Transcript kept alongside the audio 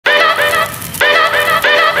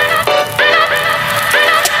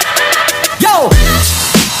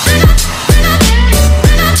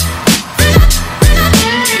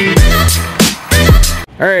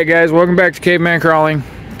Alright guys, welcome back to Caveman Crawling.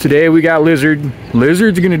 Today we got Lizard.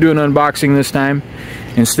 Lizard's going to do an unboxing this time.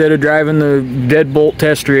 Instead of driving the deadbolt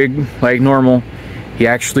test rig like normal,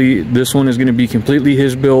 this one is going to be completely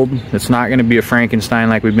his build. It's not going to be a Frankenstein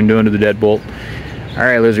like we've been doing to the deadbolt.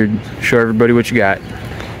 Alright Lizard, show everybody what you got.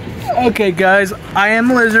 Okay guys, I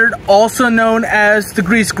am Lizard, also known as the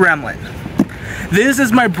Grease Gremlin. This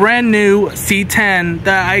is my brand new C10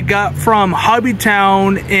 that I got from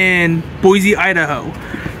Hobbytown in Boise, Idaho.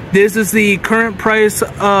 This is the current price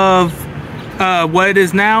of what it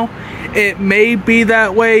is now. It may be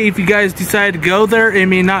that way if you guys decide to go there. It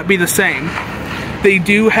may not be the same. They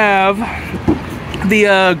do have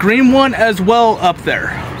the green one as well up there.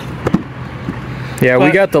 Yeah, but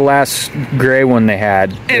we got the last gray one they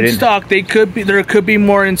had. In stock. There could be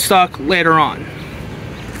more in stock later on.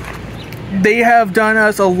 They have done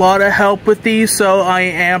us a lot of help with these, so I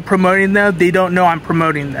am promoting them. They don't know I'm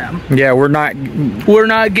promoting them. Yeah, we're not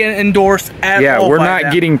getting endorsed at all. Yeah, we're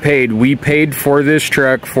not getting paid. We paid for this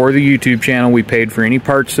truck for the YouTube channel. We paid for any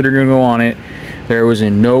parts that are going to go on it. There was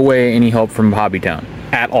in no way any help from Hobbytown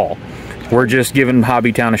at all. We're just giving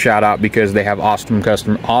Hobbytown a shout out because they have awesome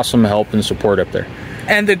help and support up there.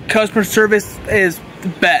 And the customer service is the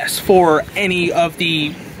best for any of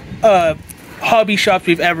the hobby shops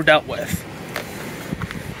we've ever dealt with.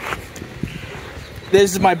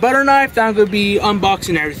 This is my butter knife that I'm going to be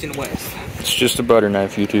unboxing everything with. It's just a butter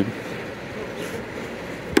knife, YouTube.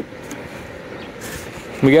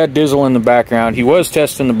 We got Dizzle in the background. He was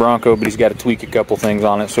testing the Bronco, but he's got to tweak a couple things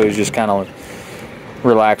on it, so he's just kind of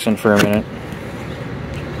relaxing for a minute.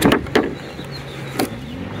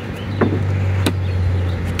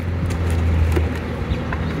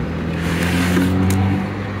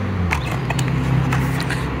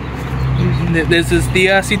 This is the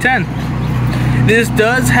C10. This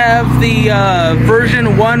does have the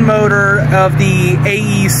version 1 motor of the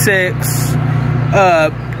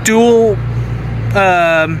AE6 dual.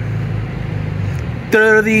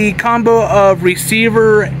 They're the combo of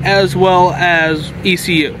receiver as well as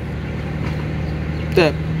ECU.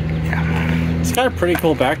 It's got a pretty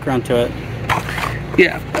cool background to it.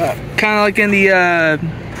 Yeah, kind of like in the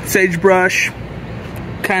sagebrush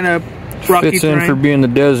kind of rocky fits terrain. In for being the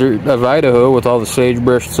desert of Idaho with all the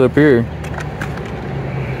sagebrush that's up here.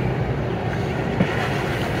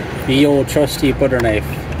 The old trusty butter knife.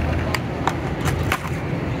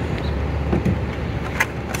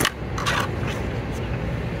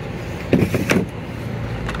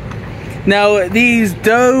 Now these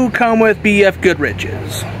do come with BF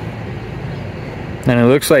Goodriches. And it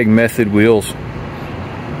looks like Method wheels.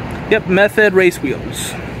 Yep, Method race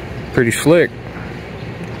wheels. Pretty slick.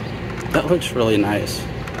 That looks really nice.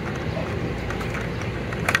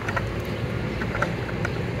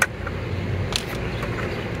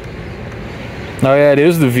 Oh yeah, it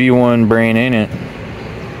is the V1 brain, ain't it?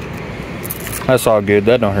 That's all good.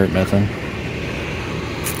 That don't hurt nothing.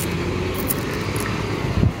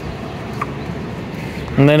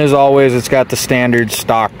 And then as always, it's got the standard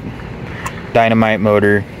stock dynamite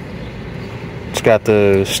motor. It's got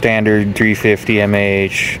the standard 350 mAh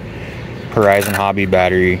Horizon Hobby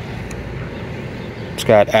battery. It's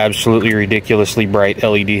got absolutely ridiculously bright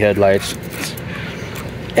LED headlights.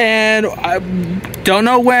 And I don't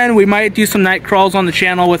know when, we might do some night crawls on the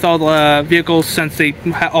channel with all the vehicles since they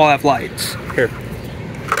all have lights. Here.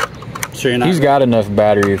 So you're not. He's got enough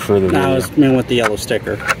battery for the video. No, I was meant with the yellow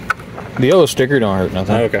sticker. The yellow sticker don't hurt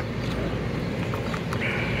nothing. Oh, okay.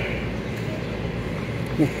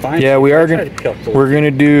 Fine. Yeah, we're gonna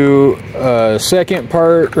do a second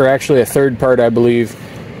part, or actually a third part, I believe,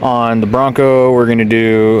 on the Bronco. We're gonna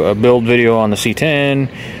do a build video on the C10.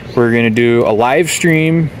 We're gonna do a live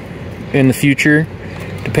stream in the future.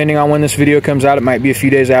 Depending on when this video comes out, it might be a few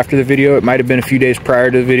days after the video. It might have been a few days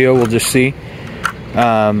prior to the video. We'll just see.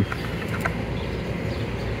 There's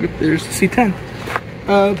the C10.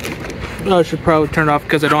 I should probably turn it off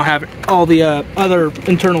because I don't have all the other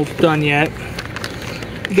internals done yet.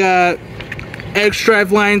 Got X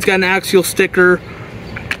drive lines, got an axial sticker,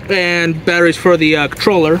 and batteries for the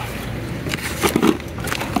controller.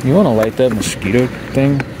 You want to light that mosquito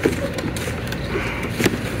thing?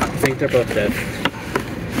 I think they're both dead.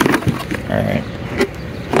 Alright.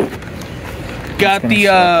 Got the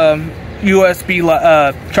USB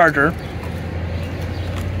charger.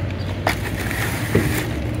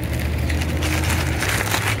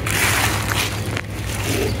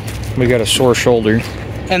 We got a sore shoulder.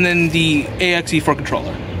 And then the AXE4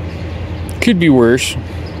 controller. Could be worse.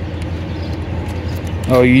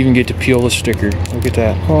 Oh, you even get to peel the sticker. Look at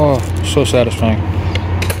that. Oh, so satisfying.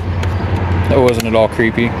 That wasn't at all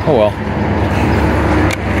creepy. Oh well.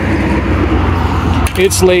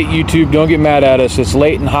 It's late, YouTube. Don't get mad at us. It's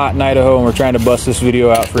late and hot in Idaho, and we're trying to bust this video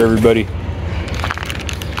out for everybody.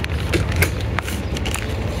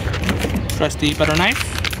 Trusty butter knife.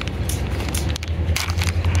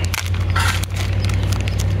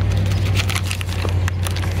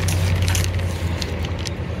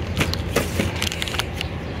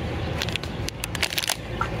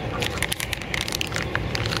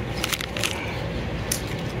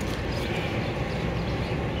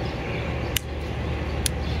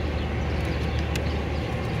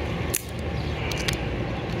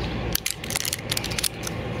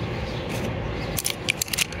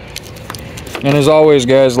 And as always,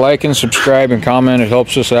 guys, like and subscribe and comment. It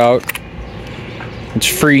helps us out. It's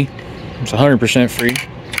free. It's 100% free.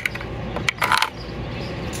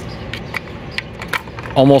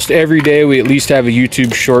 Almost every day we at least have a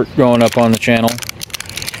YouTube short going up on the channel.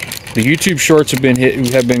 The YouTube shorts have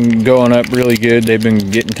been going up really good. They've been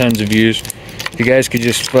getting tons of views. If you guys could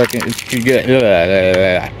just fucking, if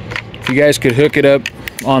you guys could hook it up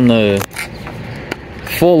on the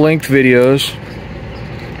full-length videos,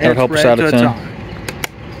 that would help us out a ton.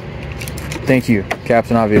 Thank you,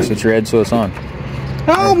 Captain Obvious. It's red, so it's on.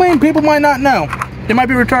 Oh man, people might not know. They might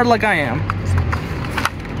be retarded like I am.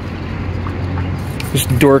 This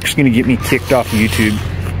dork's gonna get me kicked off YouTube.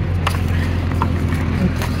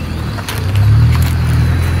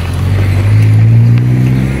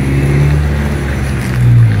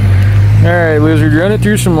 Alright, Lizard, run it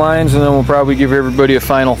through some lines and then we'll probably give everybody a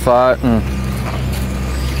final thought. And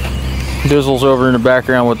Dizzle's over in the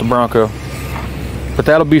background with the Bronco. But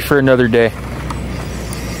that'll be for another day.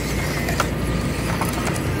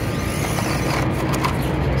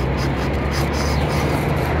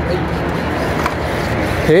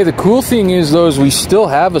 Hey, the cool thing is though, is we still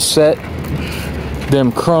have a set,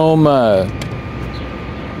 them chrome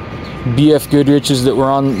BF Goodriches that were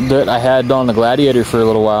on, that I had on the Gladiator for a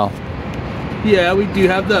little while. Yeah, we do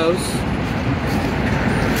have those.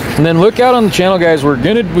 And then look out on the channel, guys.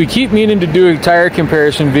 We keep meaning to do a tire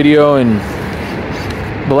comparison video, and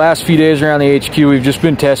the last few days around the HQ we've just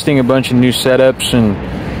been testing a bunch of new setups, and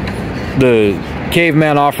the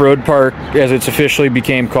Caveman Off-Road Park, as it's officially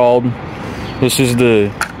became called. This is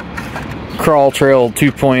the Crawl Trail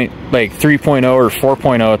 3.0 or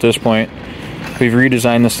 4.0 at this point. We've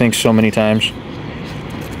redesigned this thing so many times.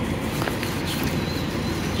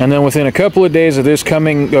 And then within a couple of days of this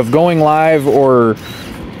going live, or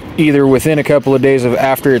either within a couple of days of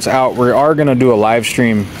after it's out, we are going to do a live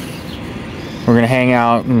stream. We're going to hang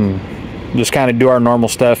out and just kind of do our normal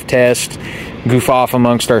stuff, test, goof off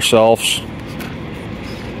amongst ourselves.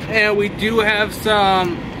 And we do have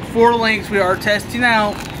some 4 links we are testing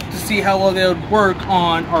out to see how well they would work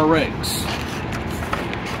on our rigs.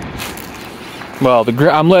 Well,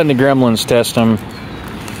 I'm letting the gremlins test them.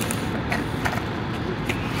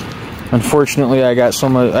 Unfortunately, I got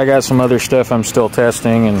some other stuff I'm still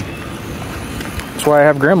testing, and that's why I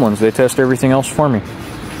have gremlins. They test everything else for me.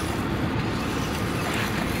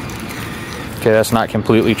 Okay, that's not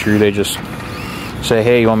completely true. They just say,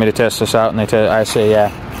 "Hey, you want me to test this out?" And I say,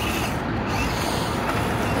 "Yeah."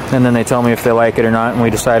 And then they tell me if they like it or not, and we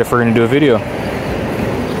decide if we're going to do a video.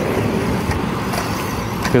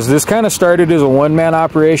 Because this kind of started as a one-man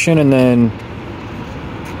operation, and then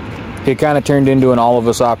it kind of turned into an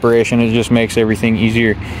all-of-us operation. It just makes everything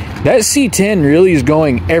easier. That C10 really is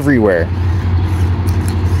going everywhere.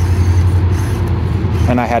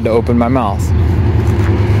 And I had to open my mouth.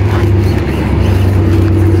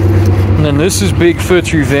 And then this is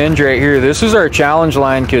Bigfoot's Revenge right here. This is our challenge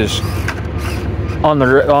line, because on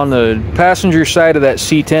the passenger side of that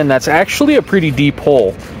C10, that's actually a pretty deep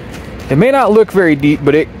hole. It may not look very deep,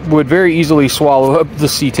 but it would very easily swallow up the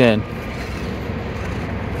C10.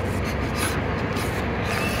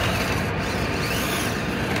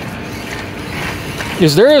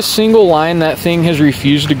 Is there a single line that thing has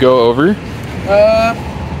refused to go over?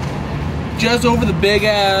 Just over the big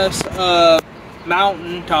ass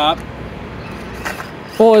mountain top.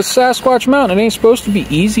 Well, it's Sasquatch Mountain. It ain't supposed to be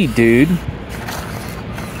easy, dude.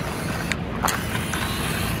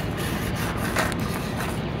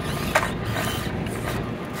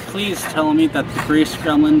 Please tell me that the Grease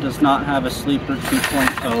Gremlin does not have a Sleeper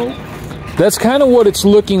 2.0. That's kind of what it's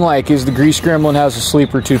looking like, is the Grease Gremlin has a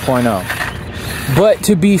Sleeper 2.0. But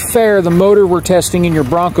to be fair, the motor we're testing in your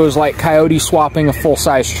Bronco is like Coyote swapping a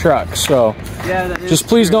full-size truck. So yeah, that is just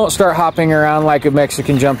please true. Don't start hopping around like a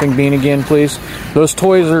Mexican jumping bean again, please. Those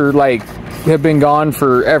toys are like, have been gone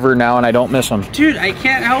forever now, and I don't miss them. Dude, I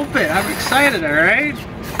can't help it. I'm excited, alright?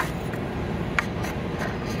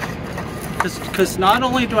 Because not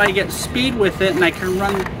only do I get speed with it, and I can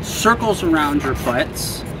run circles around your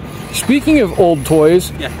butts. speaking of old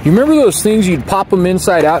toys, Yeah. you remember those things you'd pop them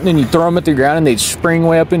inside out and then you throw them at the ground and they'd spring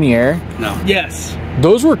way up in the air? No. Yes.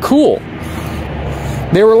 Those were cool.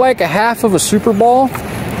 They were like a half of a Super Ball,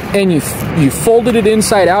 and you folded it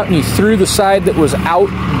inside out and you threw the side that was out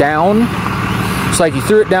down. It's like you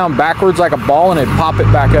threw it down backwards like a ball and it'd pop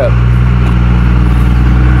it back up.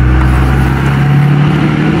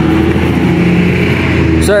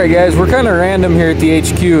 Sorry guys, we're kind of random here at the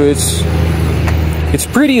HQ. It's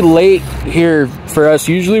pretty late here for us.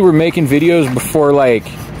 Usually we're making videos before like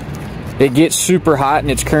it gets super hot,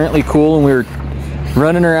 and it's currently cool, and we're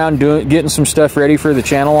running around getting some stuff ready for the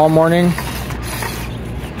channel all morning.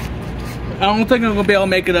 I don't think I'm gonna be able to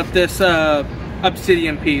make it up this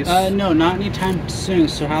obsidian piece. No, not anytime soon.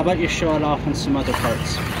 So how about you show it off on some other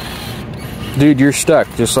parts? Dude, you're stuck.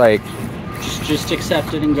 Just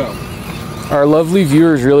accept it and go. our lovely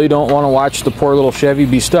viewers really don't want to watch the poor little Chevy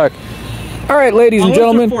be stuck. All right, ladies and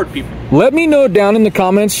gentlemen, let me know down in the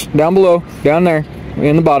comments, down below, down there,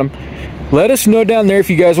 in the bottom. Let us know down there if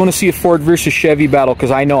you guys want to see a Ford versus Chevy battle,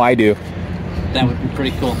 because I know I do. That would be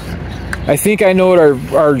pretty cool. I think I know what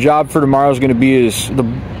our job for tomorrow is going to be, is the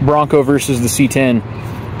Bronco versus the C10.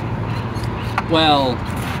 Well,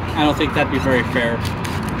 I don't think that'd be very fair.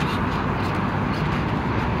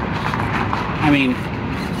 I mean,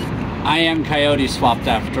 I am coyote swapped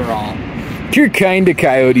after all. You're kind of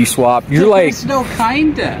coyote swap. You're like, There's no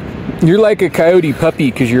kinda. you're like a coyote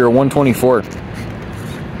puppy because you're a 124.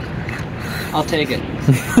 I'll take it.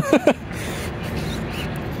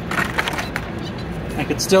 I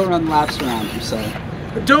could still run laps around him,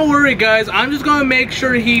 so. Don't worry, guys. I'm just gonna make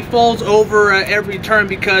sure he falls over at every turn,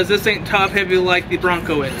 because this ain't top heavy like the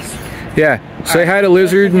Bronco is. Yeah. Say hi to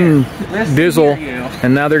Lizard and Listen Dizzle, here, you.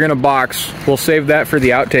 and now they're gonna box. We'll save that for the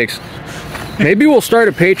outtakes. Maybe we'll start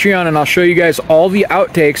a Patreon and I'll show you guys all the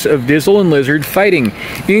outtakes of Dizzle and Lizard fighting,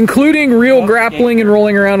 including real grappling and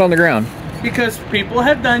rolling around on the ground. Because people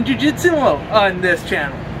have done jiu-jitsu on this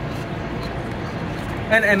channel.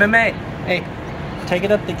 And MMA. Hey, take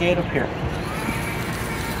it up the gate up here.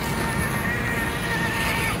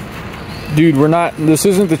 Dude, this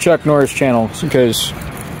isn't the Chuck Norris channel, because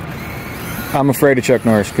I'm afraid of Chuck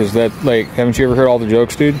Norris, because that, like, haven't you ever heard all the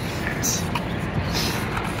jokes, dude?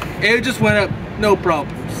 It just went up, no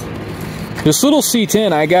problems. This little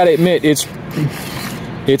C10, I gotta admit,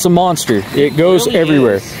 it's a monster. It goes really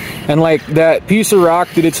everywhere. is. And like that piece of rock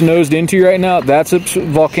that it's nosed into right now, that's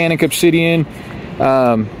volcanic obsidian.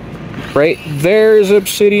 Right there's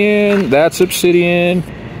obsidian. That's obsidian.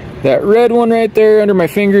 That red one right there under my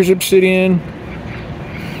finger is obsidian.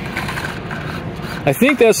 I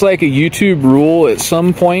think that's like a YouTube rule. At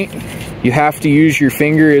some point, you have to use your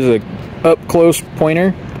finger as a up-close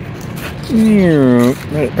pointer.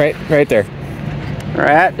 Right there.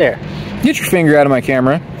 Right there. Get your finger out of my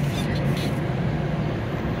camera.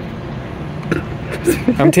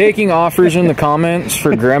 I'm taking offers in the comments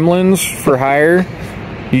for gremlins for hire.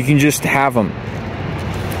 You can just have them.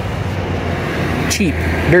 Cheap.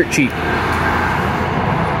 Dirt cheap.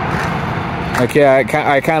 Okay, I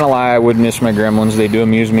kind of lie. I would miss my gremlins. They do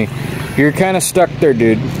amuse me. You're kind of stuck there,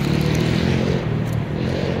 dude.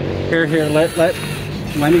 Here,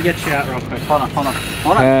 let me get you out real quick. Hold on.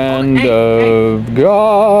 Hand Hey. of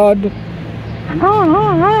God.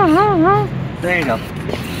 There you go.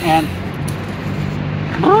 And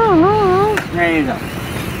there you go.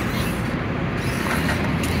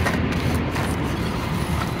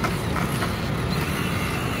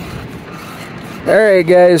 Alright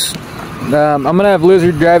guys, I'm going to have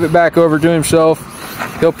Lizard drive it back over to himself.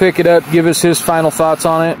 He'll pick it up, give us his final thoughts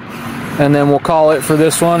on it, and then we'll call it for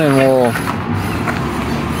this one, and we'll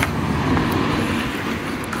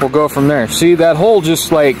go from there. See, that hole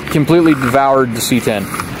just like completely devoured the C10.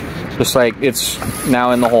 Just like it's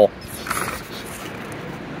now in the hole.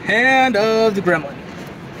 Hand of the gremlin.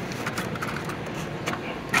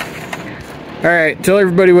 Alright, tell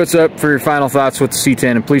everybody what's up for your final thoughts with the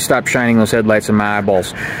C10, and please stop shining those headlights in my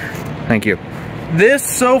eyeballs. Thank you. This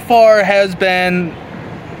so far has been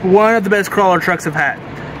one of the best crawler trucks I've had.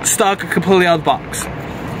 Stock completely out of the box.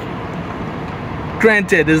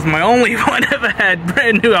 Granted, this is my only one I've had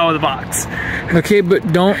brand new out of the box. Okay,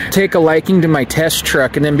 but don't take a liking to my test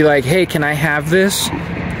truck and then be like, hey, can I have this?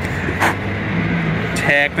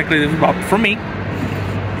 Technically, this was bought for me.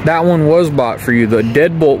 That one was bought for you. The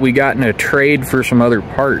deadbolt we got in a trade for some other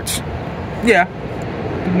parts. Yeah,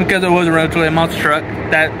 because it was a relatively monster truck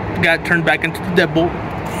that got turned back into the deadbolt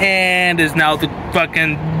and is now the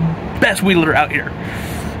fucking best wheeler out here.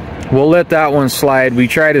 We'll let that one slide. We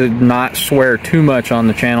try to not swear too much on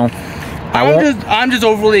the channel. I'm just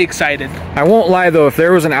overly excited. I won't lie though, if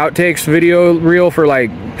there was an outtakes video reel for like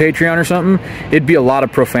Patreon or something, it'd be a lot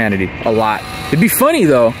of profanity. A lot. It'd be funny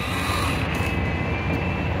though.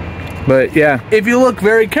 But yeah. If you look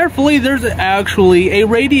very carefully, there's actually a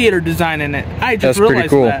radiator design in it. I just realized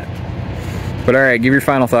cool. that. But alright, give your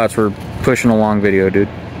final thoughts. We're pushing a long video, dude.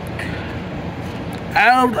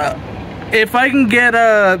 If I can get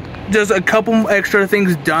just a couple extra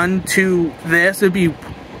things done to this, it'd be,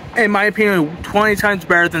 in my opinion, 20 times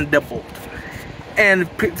better than the deadbolt. And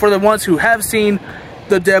for the ones who have seen,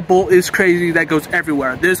 the deadbolt is crazy. That goes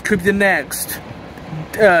everywhere. This could be the next,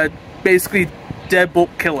 basically, deadbolt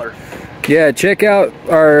killer. Yeah, check out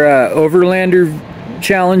our Overlander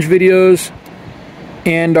challenge videos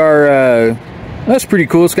and our that's pretty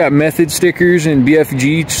cool. It's got method stickers and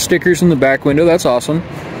BFG stickers in the back window. That's awesome.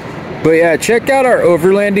 But yeah, check out our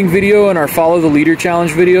overlanding video and our follow the leader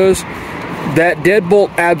challenge videos. That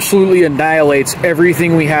deadbolt absolutely annihilates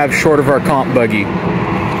everything we have short of our comp buggy.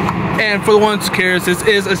 And for the ones who cares, this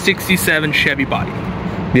is a 67 Chevy body.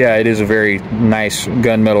 Yeah, it is a very nice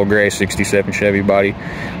gunmetal gray 67 Chevy body.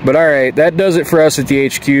 But alright, that does it for us at the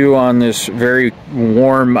HQ on this very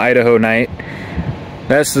warm Idaho night.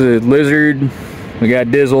 That's the Lizard. We got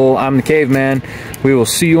Dizzle. I'm the Caveman. We will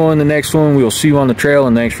see you on the next one. We will see you on the trail,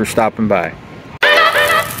 and thanks for stopping by.